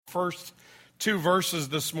first two verses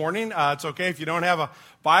this morning. It's okay if you don't have a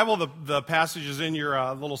Bible. The passage is in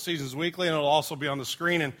your little Seasons Weekly, and it'll also be on the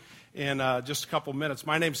screen in just a couple minutes.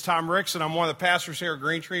 My name's Tom Ricks, and I'm one of the pastors here at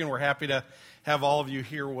Green Tree, and we're happy to have all of you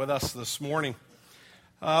here with us this morning.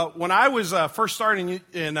 When I was first starting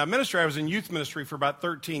in ministry, I was in youth ministry for about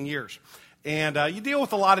 13 years. And you deal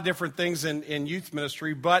with a lot of different things in youth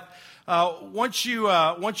ministry, but once you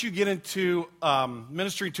get into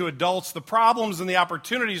ministry to adults, the problems and the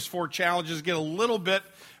opportunities for challenges get a little bit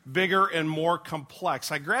bigger and more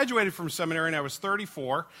complex. I graduated from seminary and I was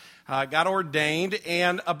 34, got ordained,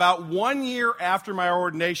 and about 1 year after my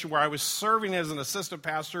ordination, where I was serving as an assistant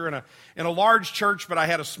pastor in a large church, but I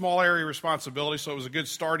had a small area responsibility, so it was a good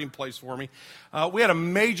starting place for me. We had a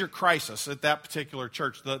major crisis at that particular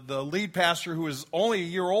church. The lead pastor, who was only a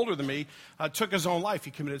year older than me, took his own life. He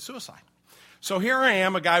committed suicide. So here I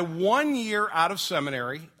am, a guy 1 year out of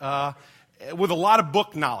seminary with a lot of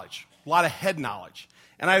book knowledge, a lot of head knowledge.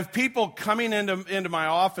 And I have people coming into my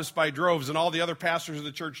office by droves, and all the other pastors of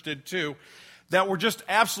the church did too, that were just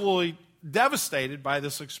absolutely devastated by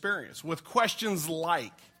this experience with questions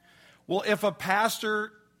like, well, if a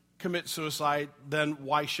pastor commits suicide, then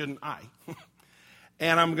why shouldn't I?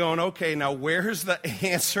 And I'm going, okay, now where's the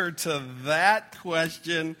answer to that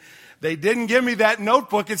question? They didn't give me that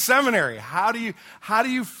notebook at seminary. How do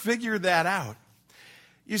you figure that out?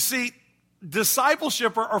 You see,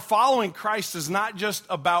 discipleship or following Christ is not just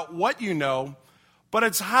about what you know, but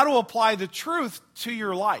it's how to apply the truth to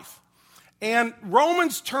your life. And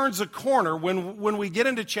Romans turns a corner when we get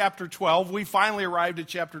into chapter 12. We finally arrived at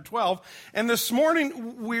chapter 12. And this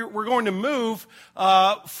morning, we're going to move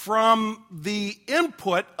from the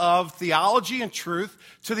input of theology and truth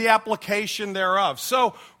to the application thereof.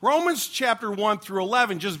 So Romans chapter 1 through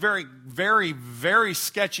 11, just very, very, very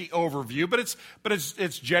sketchy overview, but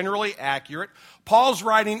it's generally accurate. Paul's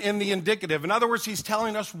writing in the indicative. In other words, he's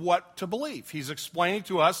telling us what to believe. He's explaining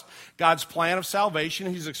to us God's plan of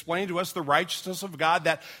salvation. He's explaining to us the righteousness of God,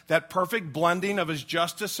 that perfect blending of his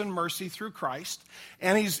justice and mercy through Christ.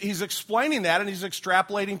 And he's explaining that, and he's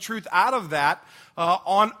extrapolating truth out of that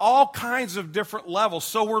on all kinds of different levels.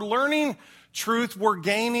 So we're learning truth, we're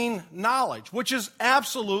gaining knowledge, which is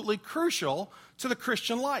absolutely crucial to the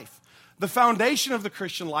Christian life. The foundation of the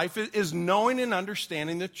Christian life is knowing and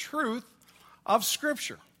understanding the truth of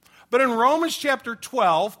Scripture. But in Romans chapter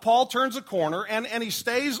 12, Paul turns a corner, and he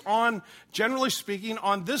stays on, generally speaking,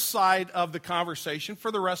 on this side of the conversation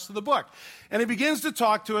for the rest of the book. And he begins to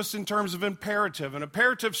talk to us in terms of imperative. An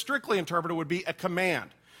imperative, strictly interpreted, would be a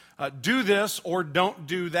command. Do this or don't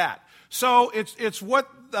do that. So it's what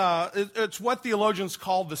theologians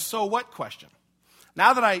call the so what question.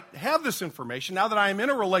 Now that I have this information, now that I am in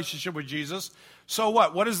a relationship with Jesus, so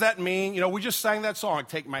what? What does that mean? You know, we just sang that song,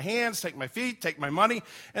 take my hands, take my feet, take my money.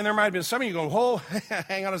 And there might have been some of you going, oh,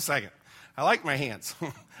 hang on a second. I like my hands.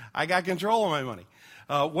 I got control of my money.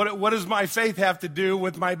 What does my faith have to do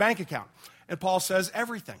with my bank account? And Paul says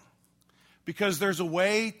everything. Because there's a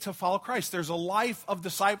way to follow Christ. There's a life of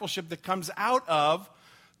discipleship that comes out of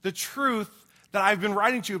the truth that I've been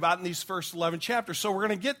writing to you about in these first 11 chapters. So we're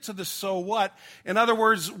going to get to the so what. In other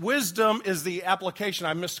words, wisdom is the application.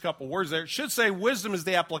 I missed a couple words there. It should say wisdom is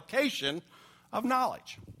the application of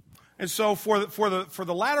knowledge. And so for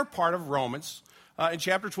the latter part of Romans, in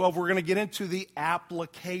chapter 12, we're going to get into the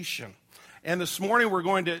application. And this morning we're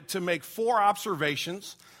going to make 4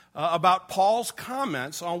 observations about Paul's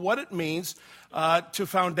comments on what it means to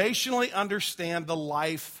foundationally understand the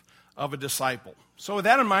life of a disciple. So with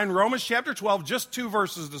that in mind, Romans chapter 12, just 2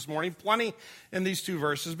 verses this morning, plenty in these 2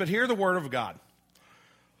 verses, but hear the word of God.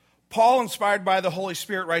 Paul, inspired by the Holy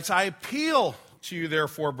Spirit, writes, I appeal to you,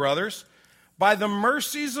 therefore, brothers, by the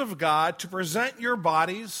mercies of God, to present your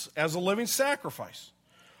bodies as a living sacrifice,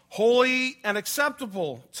 holy and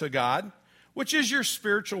acceptable to God, which is your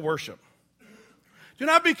spiritual worship. Do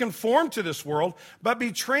not be conformed to this world, but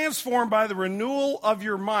be transformed by the renewal of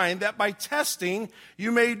your mind, that by testing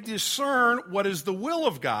you may discern what is the will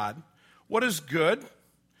of God, what is good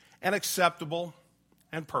and acceptable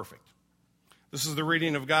and perfect. This is the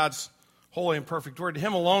reading of God's holy and perfect word. To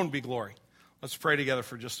him alone be glory. Let's pray together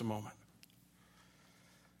for just a moment.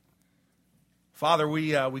 Father,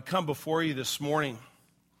 we come before you this morning,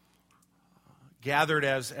 gathered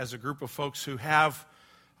as a group of folks who have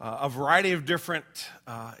a variety of different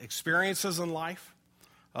experiences in life.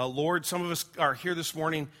 Lord, some of us are here this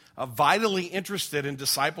morning vitally interested in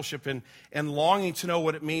discipleship and longing to know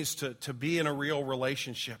what it means to be in a real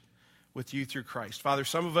relationship with you through Christ. Father,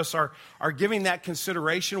 some of us are giving that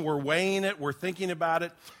consideration. We're weighing it. We're thinking about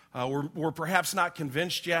it. We're perhaps not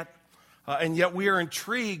convinced yet. And yet we are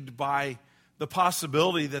intrigued by the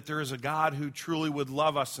possibility that there is a God who truly would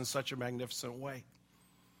love us in such a magnificent way.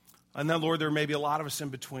 And then, Lord, there may be a lot of us in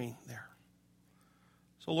between there.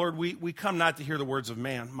 So, Lord, we come not to hear the words of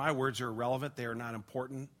man. My words are irrelevant. They are not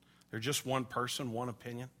important. They're just one person, one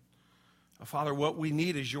opinion. Father, what we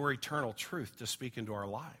need is your eternal truth to speak into our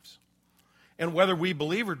lives. And whether we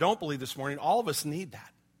believe or don't believe this morning, all of us need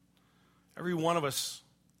that. Every one of us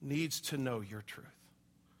needs to know your truth.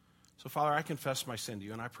 So, Father, I confess my sin to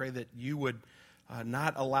you, and I pray that you would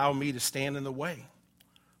not allow me to stand in the way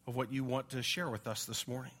of what you want to share with us this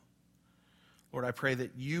morning. Lord, I pray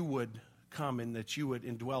that you would come and that you would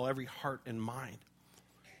indwell every heart and mind,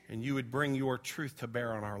 and you would bring your truth to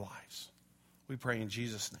bear on our lives. We pray in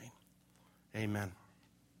Jesus' name. Amen.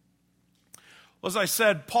 Well, as I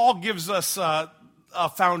said, Paul gives us a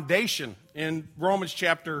foundation in Romans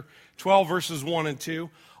chapter 12, verses 1 and 2,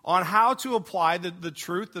 on how to apply the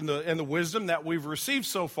truth and the wisdom that we've received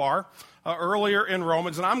so far earlier in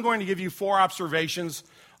Romans. And I'm going to give you 4 observations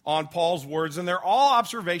on Paul's words, and they're all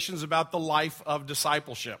observations about the life of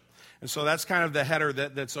discipleship. And so that's kind of the header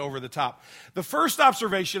that's over the top. The first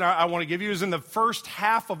observation I want to give you is in the first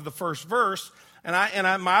half of the first verse.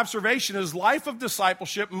 My observation is life of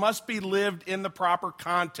discipleship must be lived in the proper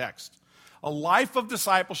context. A life of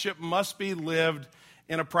discipleship must be lived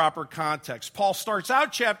in a proper context. Paul starts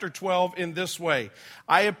out chapter 12 in this way.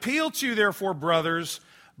 I appeal to you, therefore, brothers,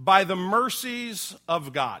 by the mercies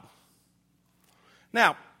of God.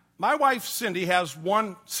 Now, my wife, Cindy, has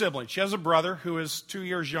one sibling. She has a brother who is 2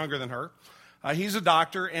 years younger than her. He's a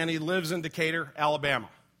doctor, and he lives in Decatur, Alabama.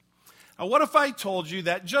 Now, what if I told you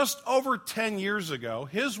that just over 10 years ago,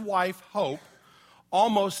 his wife, Hope,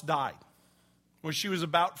 almost died when she was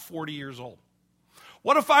about 40 years old?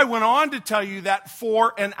 What if I went on to tell you that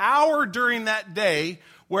for an hour during that day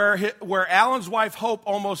where Alan's wife, Hope,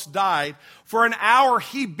 almost died, for an hour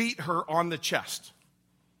he beat her on the chest?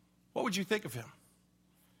 What would you think of him?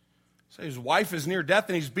 Say his wife is near death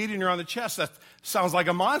and he's beating her on the chest. That sounds like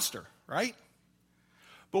a monster, right?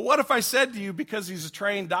 But what if I said to you, because he's a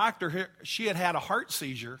trained doctor, she had a heart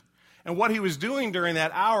seizure, and what he was doing during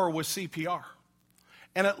that hour was CPR,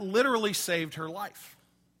 and it literally saved her life.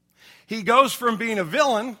 He goes from being a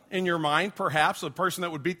villain in your mind, perhaps, a person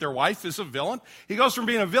that would beat their wife is a villain. He goes from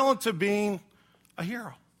being a villain to being a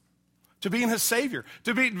hero, to being his savior,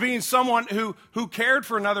 to being someone who cared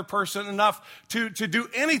for another person enough to do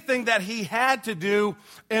anything that he had to do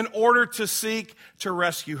in order to seek to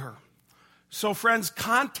rescue her. So, friends,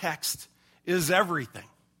 context is everything.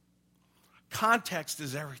 Context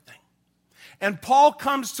is everything. And Paul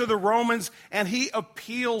comes to the Romans and he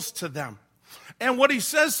appeals to them. And what he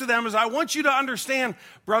says to them is, I want you to understand,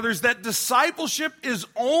 brothers, that discipleship is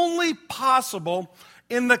only possible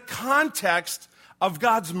in the context of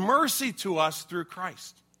God's mercy to us through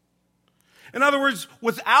Christ. In other words,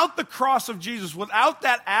 without the cross of Jesus, without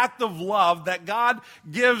that act of love that God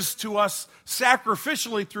gives to us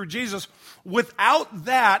sacrificially through Jesus, without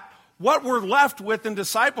that, what we're left with in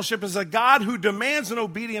discipleship is a God who demands an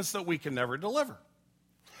obedience that we can never deliver.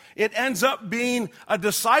 It ends up being a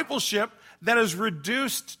discipleship that is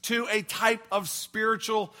reduced to a type of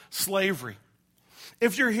spiritual slavery.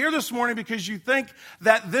 If you're here this morning because you think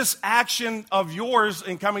that this action of yours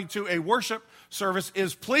in coming to a worship service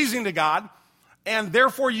is pleasing to God, and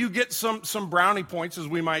therefore you get some brownie points, as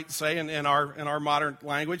we might say in our modern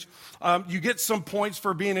language. You get some points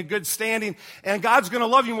for being in good standing, and God's going to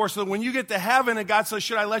love you more, so that when you get to heaven and God says,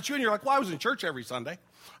 should I let you in? You're like, well, I was in church every Sunday.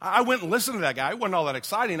 I went and listened to that guy. It wasn't all that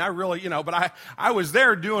exciting. I really, but I was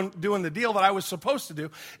there doing the deal that I was supposed to do.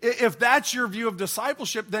 If that's your view of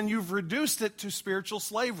discipleship, then you've reduced it to spiritual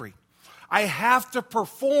slavery. I have to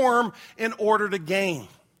perform in order to gain.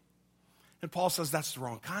 And Paul says that's the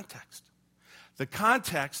wrong context. The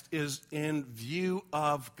context is in view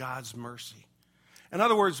of God's mercy. In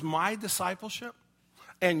other words, my discipleship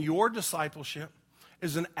and your discipleship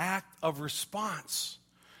is an act of response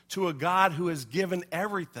to a God who has given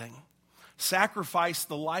everything, sacrificed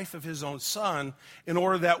the life of his own son in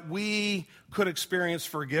order that we could experience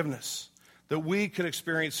forgiveness, that we could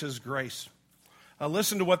experience his grace.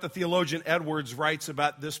 Listen to what the theologian Edwards writes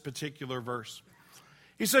about this particular verse.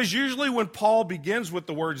 He says, usually when Paul begins with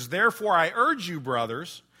the words, therefore I urge you,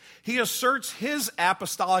 brothers, he asserts his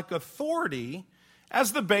apostolic authority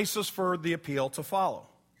as the basis for the appeal to follow.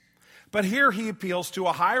 But here he appeals to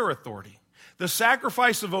a higher authority. The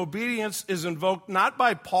sacrifice of obedience is invoked not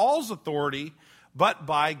by Paul's authority, but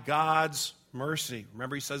by God's mercy.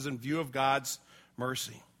 Remember, he says in view of God's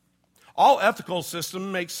mercy. All ethical systems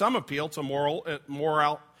make some appeal to moral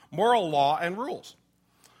law and rules.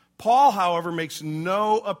 Paul, however, makes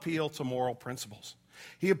no appeal to moral principles.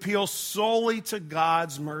 He appeals solely to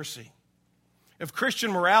God's mercy. If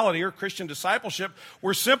Christian morality or Christian discipleship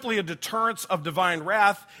were simply a deterrence of divine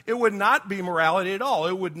wrath, it would not be morality at all.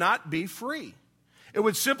 It would not be free. It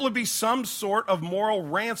would simply be some sort of moral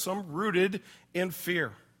ransom rooted in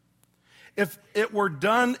fear. If it were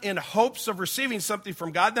done in hopes of receiving something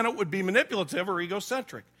from God, then it would be manipulative or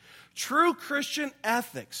egocentric. True Christian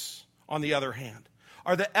ethics, on the other hand,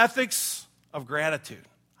 are the ethics of gratitude.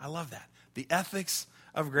 I love that. The ethics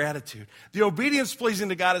of gratitude. The obedience pleasing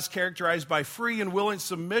to God is characterized by free and willing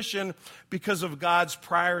submission because of God's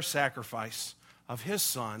prior sacrifice of his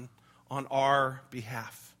Son on our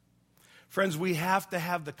behalf. Friends, we have to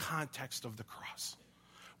have the context of the cross.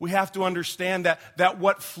 We have to understand that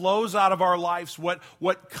what flows out of our lives,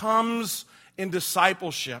 what comes in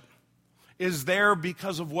discipleship, is there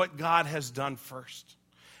because of what God has done first.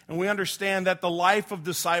 And we understand that the life of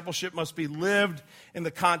discipleship must be lived in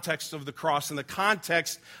the context of the cross, in the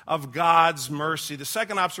context of God's mercy. The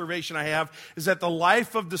second observation I have is that the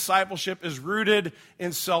life of discipleship is rooted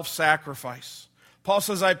in self-sacrifice. Paul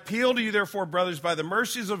says, I appeal to you, therefore, brothers, by the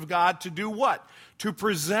mercies of God, to do what? To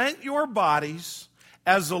present your bodies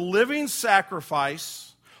as a living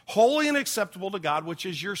sacrifice, holy and acceptable to God, which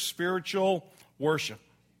is your spiritual worship.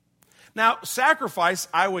 Now, sacrifice,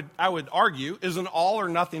 I would argue, is an all or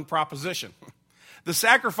nothing proposition. The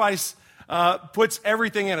sacrifice puts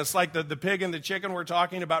everything in. It's like the pig and the chicken we're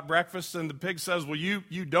talking about breakfast, and the pig says, well,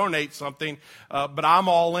 you donate something, but I'm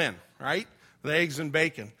all in, right? The eggs and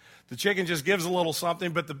bacon. The chicken just gives a little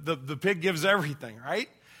something, but the pig gives everything, right?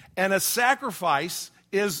 And a sacrifice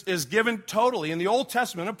is given totally. In the Old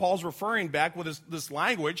Testament, and Paul's referring back with this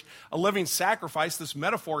language, a living sacrifice, this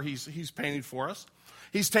metaphor he's painted for us.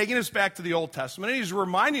 He's taking us back to the Old Testament, and he's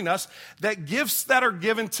reminding us that gifts that are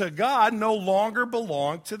given to God no longer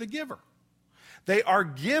belong to the giver. They are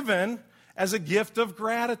given as a gift of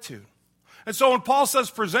gratitude. And so when Paul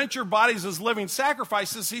says, present your bodies as living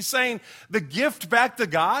sacrifices, he's saying the gift back to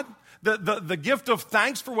God, the gift of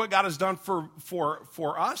thanks for what God has done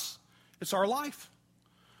for us, it's our life.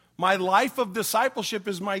 My life of discipleship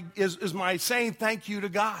is my saying thank you to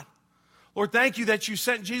God. Lord, thank you that you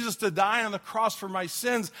sent Jesus to die on the cross for my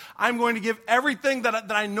sins. I'm going to give everything that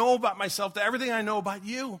I know about myself to everything I know about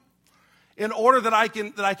you in order that I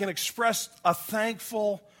can express a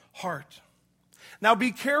thankful heart. Now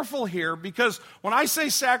be careful here, because when I say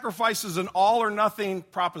sacrifice is an all or nothing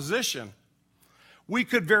proposition, we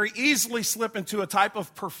could very easily slip into a type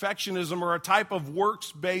of perfectionism or a type of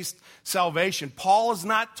works-based salvation. Paul is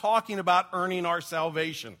not talking about earning our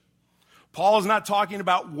salvation. Paul is not talking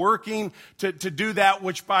about working to do that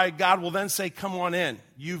which by God will then say, come on in,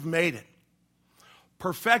 you've made it.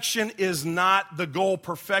 Perfection is not the goal.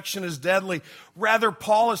 Perfection is deadly. Rather,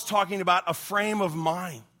 Paul is talking about a frame of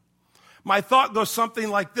mind. My thought goes something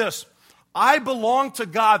like this. I belong to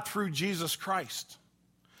God through Jesus Christ.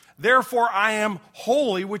 Therefore, I am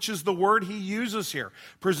holy, which is the word he uses here.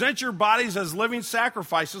 Present your bodies as living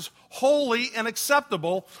sacrifices. Holy and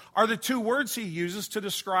acceptable are the two words he uses to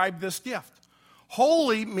describe this gift.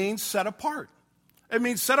 Holy means set apart. It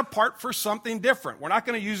means set apart for something different. We're not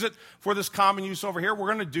going to use it for this common use over here.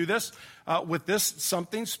 We're going to do this with this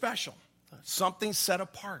something special, something set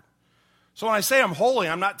apart. So when I say I'm holy,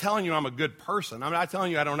 I'm not telling you I'm a good person. I'm not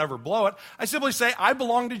telling you I don't ever blow it. I simply say I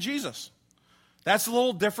belong to Jesus. That's a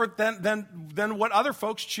little different than what other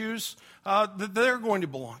folks choose that they're going to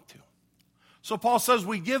belong to. So Paul says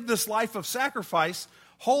we give this life of sacrifice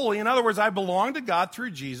holy. In other words, I belong to God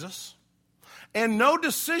through Jesus. And no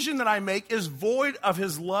decision that I make is void of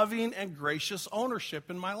his loving and gracious ownership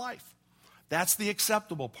in my life. That's the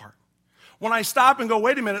acceptable part. When I stop and go,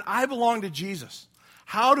 wait a minute, I belong to Jesus.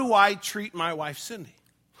 How do I treat my wife, Cindy?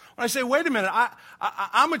 When I say, wait a minute,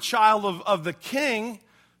 I'm a child of the King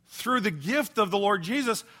through the gift of the Lord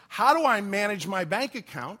Jesus, how do I manage my bank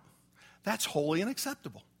account? That's holy and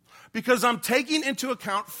acceptable. Because I'm taking into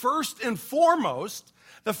account first and foremost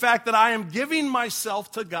the fact that I am giving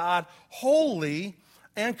myself to God wholly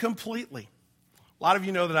and completely. A lot of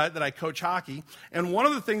you know that I coach hockey, and one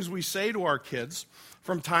of the things we say to our kids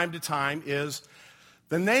from time to time is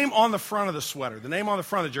the name on the front of the sweater, the name on the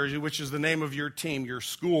front of the jersey, which is the name of your team, your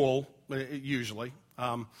school, usually.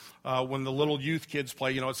 When the little youth kids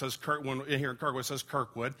play, it says here in Kirkwood, it says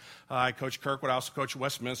Kirkwood. I coach Kirkwood. I also coach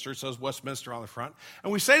Westminster. It says Westminster on the front.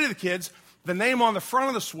 And we say to the kids, the name on the front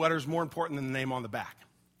of the sweater is more important than the name on the back.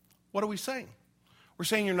 What are we saying? We're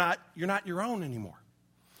saying you're not your own anymore.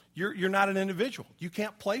 You're not an individual. You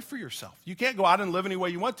can't play for yourself. You can't go out and live any way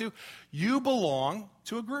you want to. You belong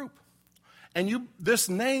to a group. And this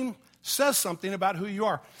name says something about who you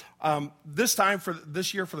are. This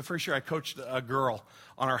year, for the first year, I coached a girl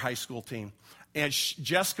on our high school team. And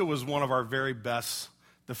Jessica was one of our very best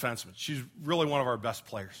defensemen. She's really one of our best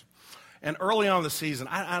players. And early on in the season,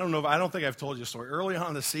 I don't think I've told you a story. Early on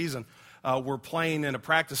in the season, we're playing in a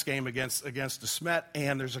practice game against DeSmet,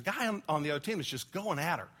 and there's a guy on the other team that's just going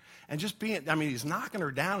at her. And he's knocking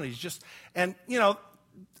her down, and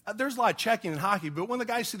there's a lot of checking in hockey, but when the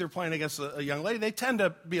guys see they're playing against a young lady, they tend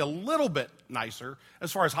to be a little bit nicer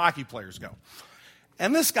as far as hockey players go.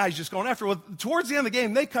 And this guy's just going after her. Well, towards the end of the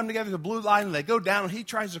game, they come together to the blue line, and they go down, and he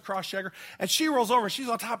tries to cross-check her, and she rolls over, and she's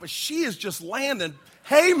on top, but she is just landing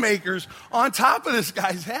haymakers on top of this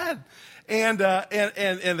guy's head. And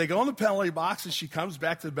they go in the penalty box, and she comes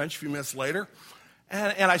back to the bench a few minutes later.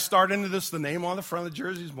 And I start into this, the name on the front of the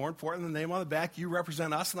jersey is more important than the name on the back. You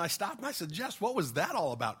represent us. And I stopped, and I said, Jess, what was that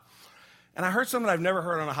all about? And I heard something I've never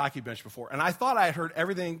heard on a hockey bench before. And I thought I had heard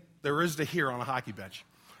everything there is to hear on a hockey bench.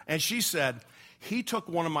 And she said, he took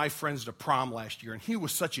one of my friends to prom last year, and he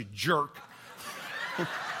was such a jerk.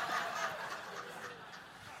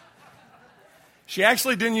 She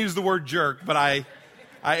actually didn't use the word jerk, but I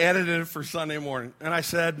edited it for Sunday morning. And I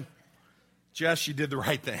said, Jess, you did the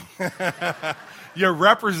right thing. You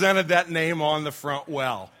represented that name on the front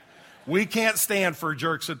well. We can't stand for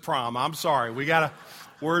jerks at prom. I'm sorry. We got a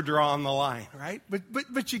word draw on the line, right?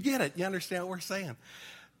 But you get it. You understand what we're saying.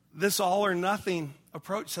 This all or nothing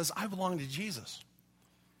approach says, I belong to Jesus.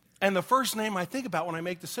 And the first name I think about when I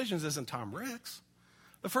make decisions isn't Tom Ricks.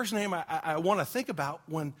 The first name I want to think about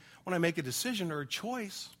when I make a decision or a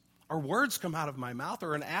choice, or words come out of my mouth,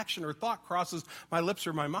 or an action or thought crosses my lips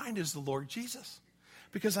or my mind is the Lord Jesus,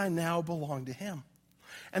 because I now belong to him.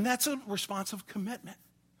 And that's a response of commitment.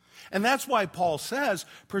 And that's why Paul says,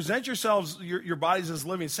 present yourselves, your bodies as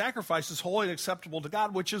living sacrifices, holy and acceptable to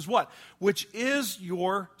God, which is what? Which is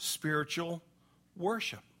your spiritual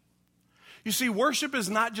worship. You see, worship is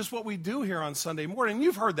not just what we do here on Sunday morning.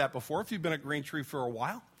 You've heard that before if you've been at Green Tree for a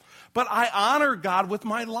while. But I honor God with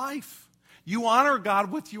my life. You honor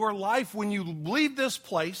God with your life when you leave this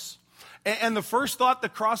place, and the first thought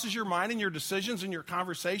that crosses your mind in your decisions and your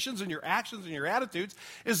conversations and your actions and your attitudes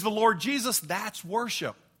is the Lord Jesus. That's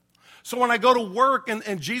worship. So when I go to work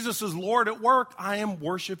and Jesus is Lord at work, I am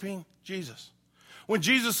worshiping Jesus. When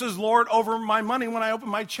Jesus is Lord over my money, when I open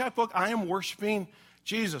my checkbook, I am worshiping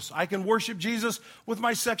Jesus. I can worship Jesus with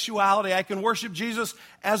my sexuality. I can worship Jesus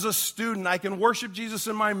as a student. I can worship Jesus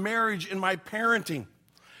in my marriage, in my parenting.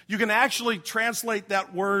 You can actually translate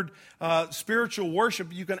that word spiritual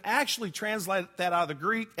worship. You can actually translate that out of the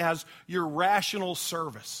Greek as your rational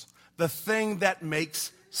service, the thing that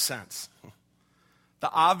makes sense,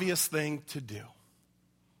 the obvious thing to do.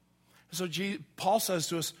 So Paul says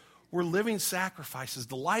to us, we're living sacrifices.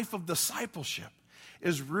 The life of discipleship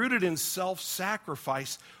is rooted in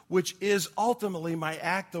self-sacrifice, which is ultimately my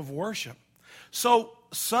act of worship. So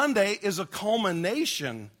Sunday is a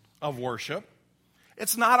culmination of worship.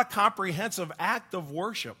 It's not a comprehensive act of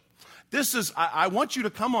worship. I want you to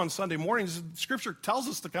come on Sunday mornings. Scripture tells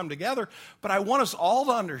us to come together, but I want us all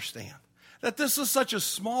to understand that this is such a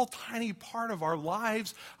small, tiny part of our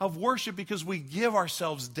lives of worship because we give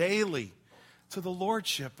ourselves daily to the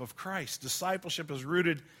lordship of Christ. Discipleship is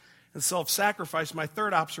rooted in self-sacrifice. My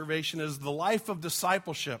third observation is the life of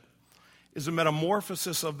discipleship is a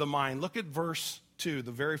metamorphosis of the mind. Look at verse 2,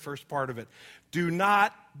 the very first part of it. Do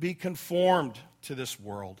not be conformed to this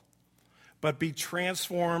world, but be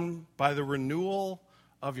transformed by the renewal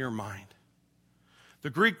of your mind. The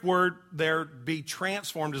Greek word there, be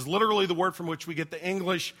transformed, is literally the word from which we get the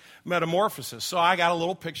English metamorphosis. So I got a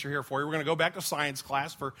little picture here for you. We're going to go back to science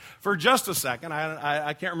class for just a second.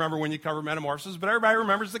 I can't remember when you cover metamorphosis, but everybody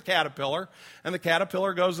remembers the caterpillar. And the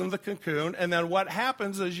caterpillar goes into the cocoon. And then what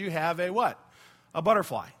happens is you have a what? A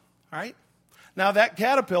butterfly, right? Now, that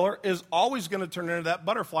caterpillar is always going to turn into that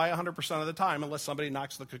butterfly 100% of the time, unless somebody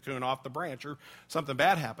knocks the cocoon off the branch or something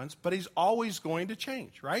bad happens. But he's always going to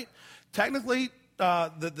change, right? Technically,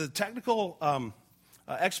 the technical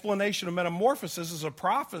explanation of metamorphosis is a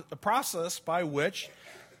process by which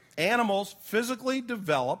animals physically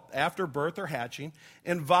develop after birth or hatching,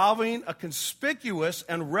 involving a conspicuous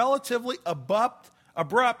and relatively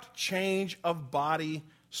abrupt change of body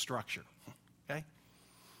structure. Okay?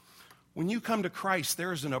 When you come to Christ,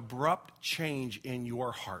 there is an abrupt change in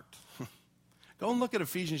your heart. Go and look at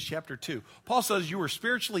Ephesians chapter 2. Paul says you were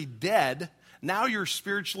spiritually dead. Now you're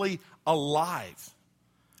spiritually alive.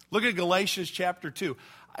 Look at Galatians chapter 2,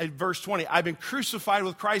 verse 20. I've been crucified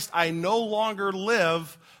with Christ. I no longer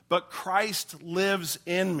live, but Christ lives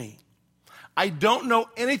in me. I don't know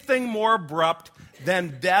anything more abrupt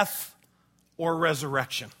than death or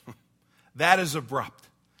resurrection. That is abrupt.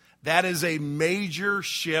 That is a major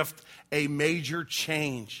shift, a major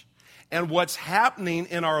change. And what's happening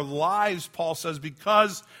in our lives, Paul says,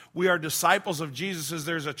 because we are disciples of Jesus, is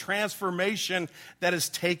there's a transformation that is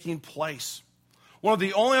taking place. One of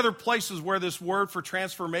the only other places where this word for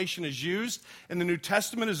transformation is used in the New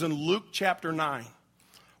Testament is in Luke chapter 9,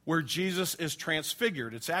 where Jesus is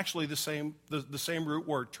transfigured. It's actually the same root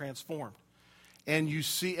word, transformed. And you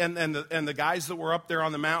see, and the guys that were up there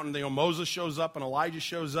on the mountain, Moses shows up and Elijah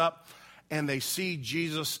shows up, and they see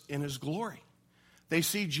Jesus in his glory. They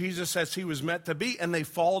see Jesus as he was meant to be, and they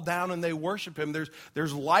fall down and they worship him.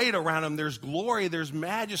 There's light around him. There's glory. There's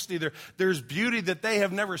majesty. There's beauty that they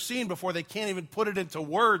have never seen before. They can't even put it into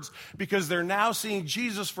words because they're now seeing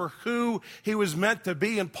Jesus for who he was meant to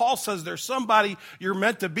be. And Paul says there's somebody you're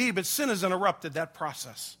meant to be, but sin has interrupted that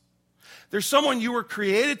process. There's someone you were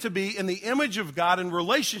created to be in the image of God in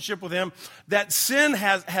relationship with him, that sin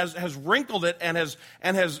has wrinkled it and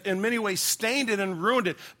has in many ways stained it and ruined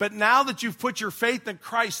it. But now that you've put your faith in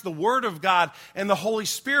Christ, the Word of God and the Holy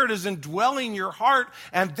Spirit is indwelling your heart,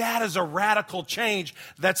 and that is a radical change.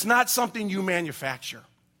 That's not something you manufacture.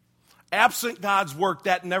 Absent God's work,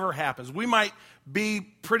 that never happens. We might be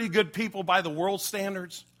pretty good people by the world's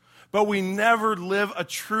standards, but we never live a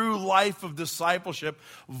true life of discipleship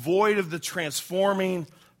void of the transforming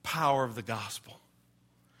power of the gospel.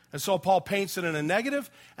 And so Paul paints it in a negative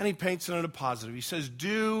and he paints it in a positive. He says,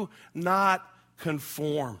 do not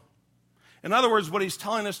conform. In other words, what he's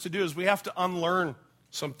telling us to do is we have to unlearn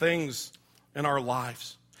some things in our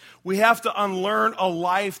lives. We have to unlearn a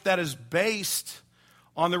life that is based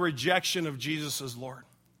on the rejection of Jesus as Lord.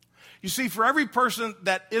 You see, for every person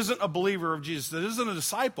that isn't a believer of Jesus, that isn't a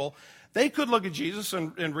disciple, they could look at Jesus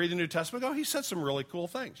and read the New Testament and go, he said some really cool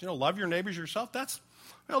things. Love your neighbors yourself.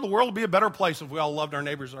 The world would be a better place if we all loved our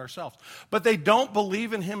neighbors and ourselves. But they don't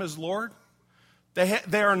believe in him as Lord.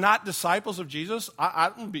 They are not disciples of Jesus.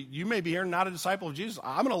 You may be here not a disciple of Jesus.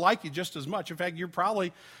 I'm going to like you just as much. In fact, you're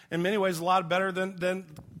probably in many ways a lot better than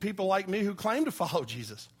people like me who claim to follow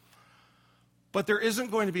Jesus. But there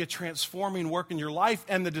isn't going to be a transforming work in your life,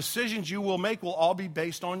 and the decisions you will make will all be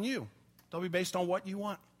based on you. They'll be based on what you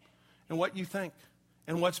want and what you think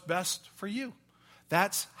and what's best for you.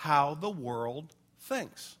 That's how the world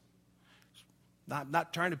thinks.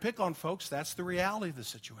 Not trying to pick on folks, that's the reality of the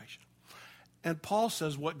situation. And Paul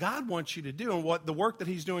says what God wants you to do and what the work that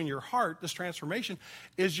he's doing in your heart, this transformation,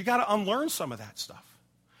 is you got to unlearn some of that stuff.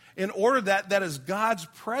 In order that as God's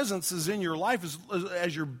presence is in your life,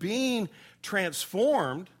 as you're being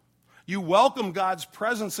transformed, you welcome God's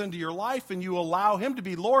presence into your life and you allow him to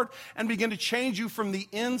be Lord and begin to change you from the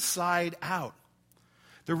inside out.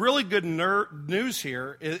 The really good news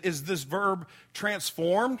here is this verb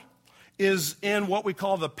transformed is in what we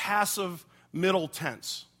call the passive middle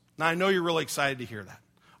tense. Now, I know you're really excited to hear that.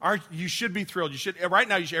 You should be thrilled. Right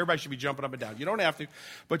now, everybody should be jumping up and down. You don't have to,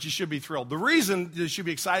 but you should be thrilled. The reason you should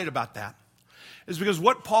be excited about that is because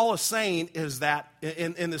what Paul is saying is that,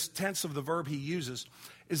 in this tense of the verb he uses,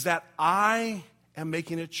 is that I am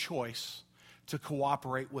making a choice to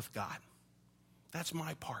cooperate with God. That's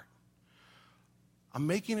my part. I'm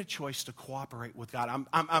making a choice to cooperate with God.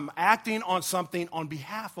 I'm acting on something on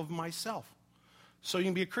behalf of myself. So you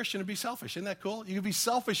can be a Christian and be selfish. Isn't that cool? You can be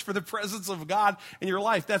selfish for the presence of God in your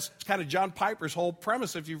life. That's kind of John Piper's whole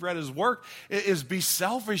premise, if you've read his work, is be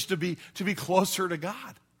selfish to be closer to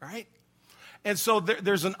God, right? And so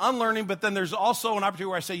there's an unlearning, but then there's also an opportunity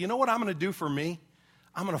where I say, you know what I'm going to do for me?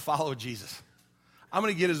 I'm going to follow Jesus. I'm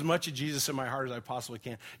going to get as much of Jesus in my heart as I possibly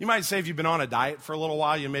can. You might say if you've been on a diet for a little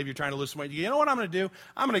while, maybe you're trying to lose some weight, you know what I'm going to do?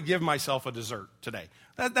 I'm going to give myself a dessert today.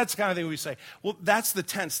 That's the kind of thing we say. Well, that's the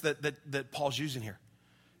tense that Paul's using here.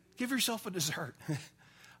 Give yourself a dessert.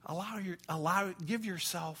 Give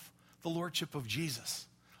yourself the lordship of Jesus.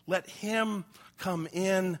 Let him come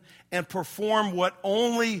in and perform what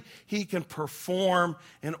only he can perform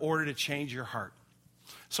in order to change your heart.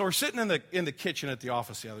 So we're sitting in the kitchen at the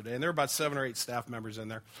office the other day, and there were about 7 or 8 staff members in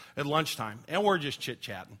there at lunchtime, and we're just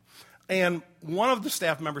chit-chatting. And one of the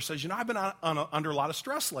staff members says, I've been under a lot of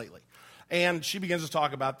stress lately. And she begins to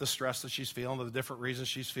talk about the stress that she's feeling, the different reasons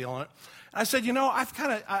she's feeling it. And I said, I've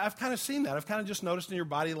kind of seen that. I've kind of just noticed in your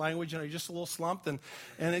body language, you're just a little slumped, and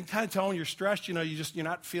it kind of telling you're stressed. You're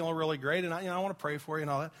not feeling really great, and I want to pray for you and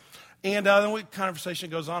all that. And then conversation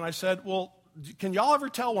goes on. I said, well, can y'all ever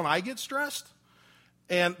tell when I get stressed?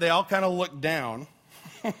 And they all kind of look down,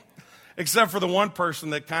 except for the one person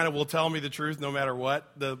that kind of will tell me the truth no matter what.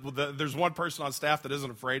 There's one person on staff that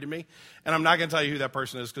isn't afraid of me, and I'm not going to tell you who that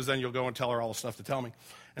person is because then you'll go and tell her all the stuff to tell me.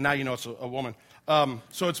 And now you know it's a woman.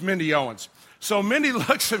 So it's Mindy Owens. So Mindy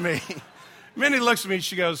looks at me.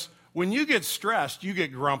 She goes, When you get stressed, you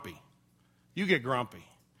get grumpy. You get grumpy.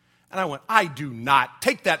 And I went, I do not.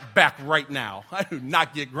 Take that back right now. I do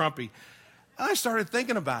not get grumpy. And I started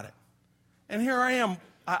thinking about it. And here I am.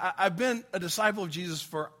 I've been a disciple of Jesus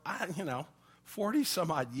for, 40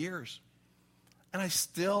 some odd years. And I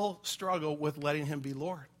still struggle with letting him be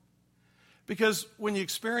Lord. Because when you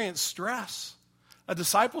experience stress, a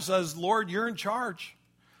disciple says, Lord, you're in charge.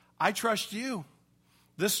 I trust you.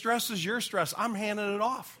 This stress is your stress. I'm handing it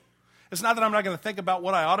off. It's not that I'm not going to think about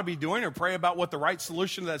what I ought to be doing or pray about what the right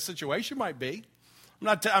solution to that situation might be.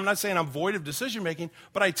 I'm not saying I'm void of decision making,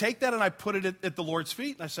 but I take that and I put it at the Lord's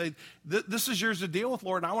feet. And I say, this is yours to deal with,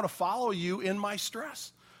 Lord, and I want to follow you in my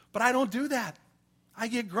stress. But I don't do that. I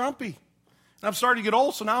get grumpy. And I'm starting to get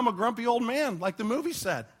old, so now I'm a grumpy old man, like the movie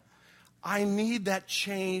said. I need that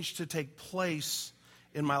change to take place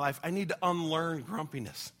in my life. I need to unlearn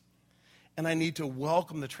grumpiness. And I need to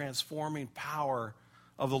welcome the transforming power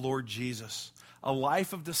of the Lord Jesus. A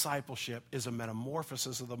life of discipleship is a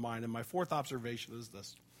metamorphosis of the mind. And my fourth observation is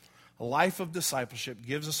this. A life of discipleship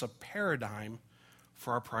gives us a paradigm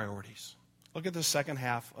for our priorities. Look at the second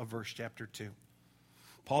half of verse chapter 2.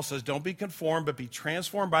 Paul says, don't be conformed, but be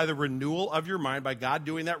transformed by the renewal of your mind, by God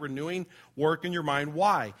doing that renewing work in your mind.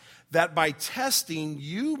 Why? That by testing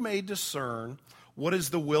you may discern what is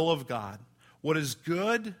the will of God, what is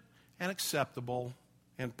good and acceptable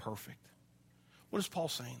and perfect. What is Paul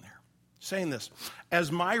saying there? Saying this,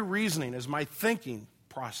 as my reasoning, as my thinking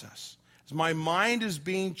process, as my mind is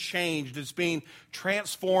being changed, it's being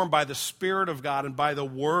transformed by the Spirit of God and by the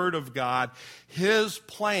Word of God, his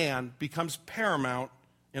plan becomes paramount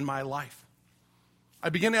in my life. I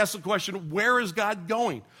begin to ask the question, where is God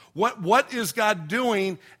going? What is God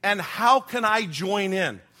doing, and how can I join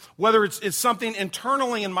in? Whether it's something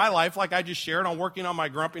internally in my life, like I just shared on working on my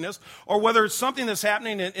grumpiness, or whether it's something that's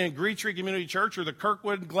happening in Green Tree Community Church or the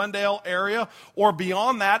Kirkwood, Glendale area, or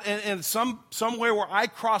beyond that, and some way where I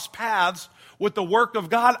cross paths with the work of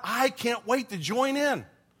God, I can't wait to join in.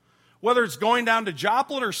 Whether it's going down to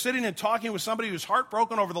Joplin or sitting and talking with somebody who's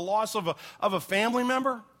heartbroken over the loss of a family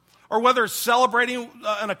member, or whether it's celebrating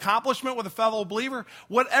an accomplishment with a fellow believer,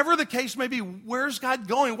 whatever the case may be, where's God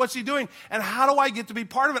going? What's he doing? And how do I get to be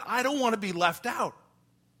part of it? I don't want to be left out.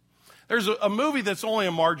 There's a movie that's only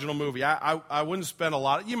a marginal movie. I wouldn't spend a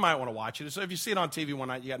lot. You might want to watch it. So if you see it on TV one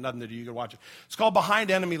night, you got nothing to do, you can watch it. It's called Behind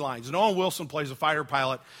Enemy Lines. And Owen Wilson plays a fighter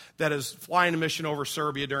pilot that is flying a mission over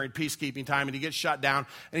Serbia during peacekeeping time, and he gets shot down,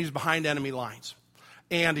 and he's behind enemy lines.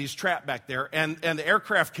 And he's trapped back there. And the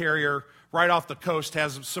aircraft carrier right off the coast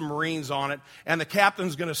has some Marines on it, and the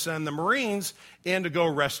captain's going to send the Marines in to go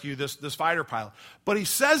rescue this fighter pilot. But he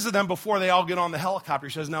says to them before they all get on the helicopter,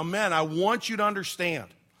 he says, now, men, I want you to understand,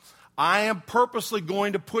 I am purposely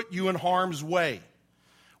going to put you in harm's way.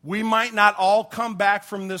 We might not all come back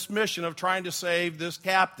from this mission of trying to save this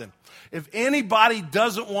captain. If anybody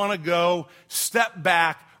doesn't want to go, step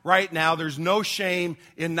back right now. There's no shame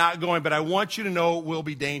in not going, but I want you to know it will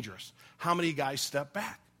be dangerous. How many guys step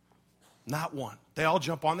back? Not one. They all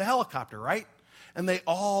jump on the helicopter, right? And they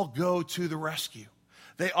all go to the rescue.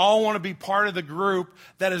 They all want to be part of the group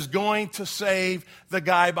that is going to save the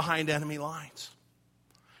guy behind enemy lines.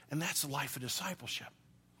 And that's the life of discipleship.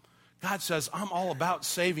 God says, I'm all about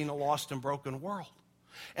saving a lost and broken world.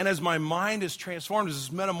 And as my mind is transformed, as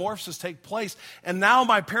this metamorphosis takes place, and now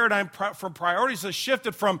my paradigm for priorities has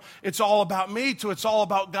shifted from it's all about me to it's all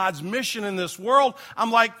about God's mission in this world,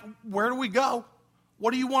 I'm like, where do we go?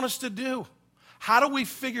 What do you want us to do? How do we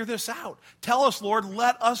figure this out? Tell us, Lord,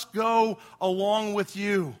 let us go along with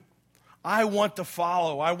you. I want to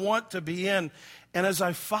follow. I want to be in. And as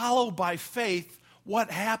I follow by faith, what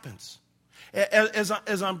happens?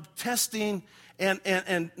 As I'm testing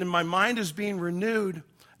and my mind is being renewed,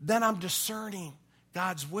 then I'm discerning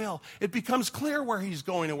God's will. It becomes clear where he's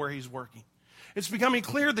going and where he's working. It's becoming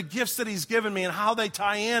clear the gifts that he's given me and how they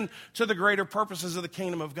tie in to the greater purposes of the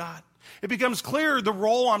kingdom of God. It becomes clear the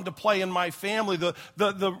role I'm to play in my family,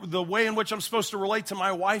 the way in which I'm supposed to relate to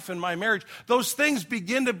my wife and my marriage. Those things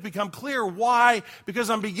begin to become clear. Why? Because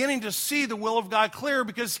I'm beginning to see the will of God clear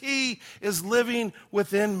because he is living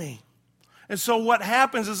within me. And so what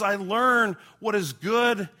happens is I learn what is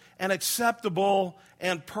good and acceptable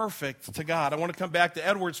and perfect to God. I want to come back to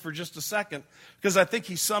Edwards for just a second because I think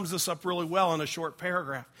he sums this up really well in a short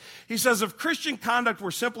paragraph. He says, if Christian conduct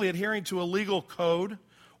were simply adhering to a legal code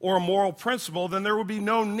or a moral principle, then there would be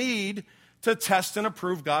no need to test and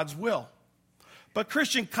approve God's will. But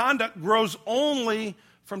Christian conduct grows only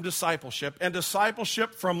from discipleship, and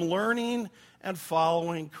discipleship from learning and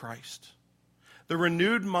following Christ. The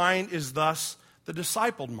renewed mind is thus the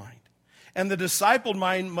discipled mind. And the discipled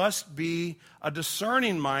mind must be a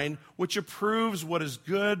discerning mind which approves what is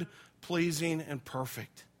good, pleasing, and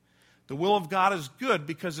perfect. The will of God is good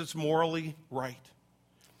because it's morally right.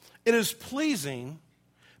 It is pleasing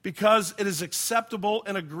because it is acceptable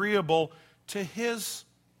and agreeable to His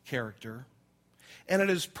character. And it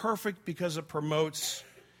is perfect because it promotes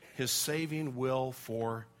His saving will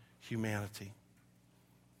for humanity.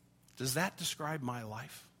 Does that describe my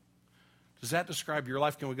life? Does that describe your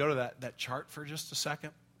life? Can we go to that chart for just a second?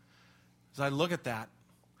 As I look at that,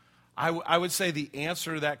 I would say the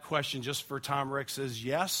answer to that question just for Tom Ricks is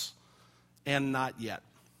yes and not yet.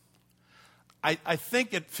 I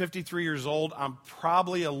think at 53 years old, I'm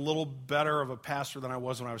probably a little better of a pastor than I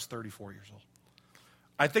was when I was 34 years old.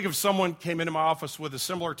 I think if someone came into my office with a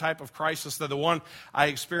similar type of crisis to the one I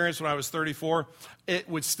experienced when I was 34, it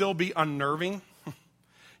would still be unnerving.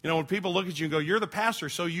 You know, when people look at you and go, you're the pastor,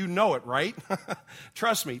 so you know it, right?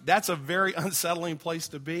 Trust me, that's a very unsettling place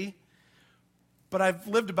to be. But I've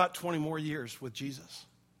lived about 20 more years with Jesus.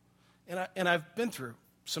 And I've been through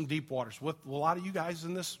some deep waters with a lot of you guys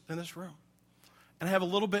in this room. And I have a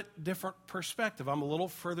little bit different perspective. I'm a little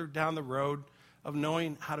further down the road of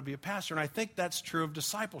knowing how to be a pastor. And I think that's true of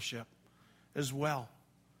discipleship as well.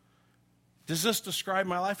 Does this describe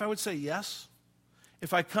my life? I would say yes.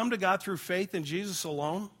 If I come to God through faith in Jesus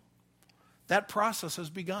alone, that process has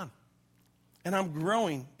begun. And I'm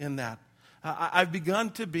growing in that. I've begun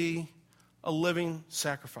to be a living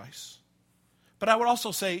sacrifice. But I would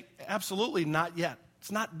also say absolutely not yet.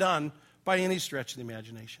 It's not done by any stretch of the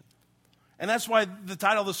imagination. And that's why the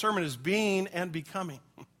title of the sermon is Being and Becoming.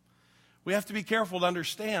 We have to be careful to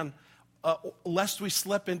understand, lest we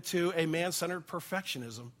slip into a man-centered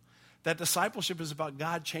perfectionism, that discipleship is about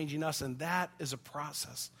God changing us, and that is a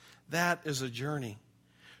process. That is a journey.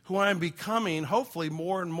 Who I am becoming, hopefully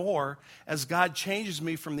more and more, as God changes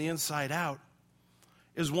me from the inside out,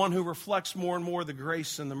 is one who reflects more and more the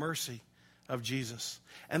grace and the mercy of Jesus.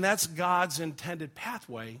 And that's God's intended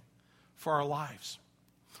pathway for our lives.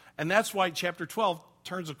 And that's why chapter 12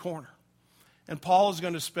 turns a corner. And Paul is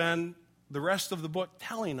going to spend the rest of the book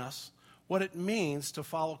telling us what it means to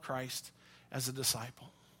follow Christ as a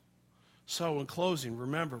disciple. So in closing,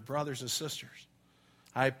 remember, brothers and sisters,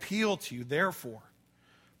 I appeal to you, therefore,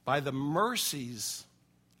 by the mercies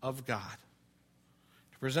of God,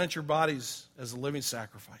 to present your bodies as a living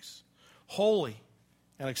sacrifice, holy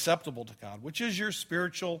and acceptable to God, which is your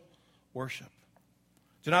spiritual worship.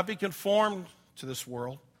 Do not be conformed to this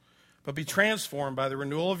world, but be transformed by the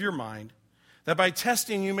renewal of your mind, that by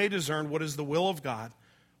testing you may discern what is the will of God,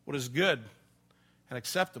 what is good and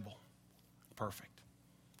acceptable and perfect.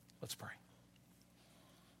 Let's pray.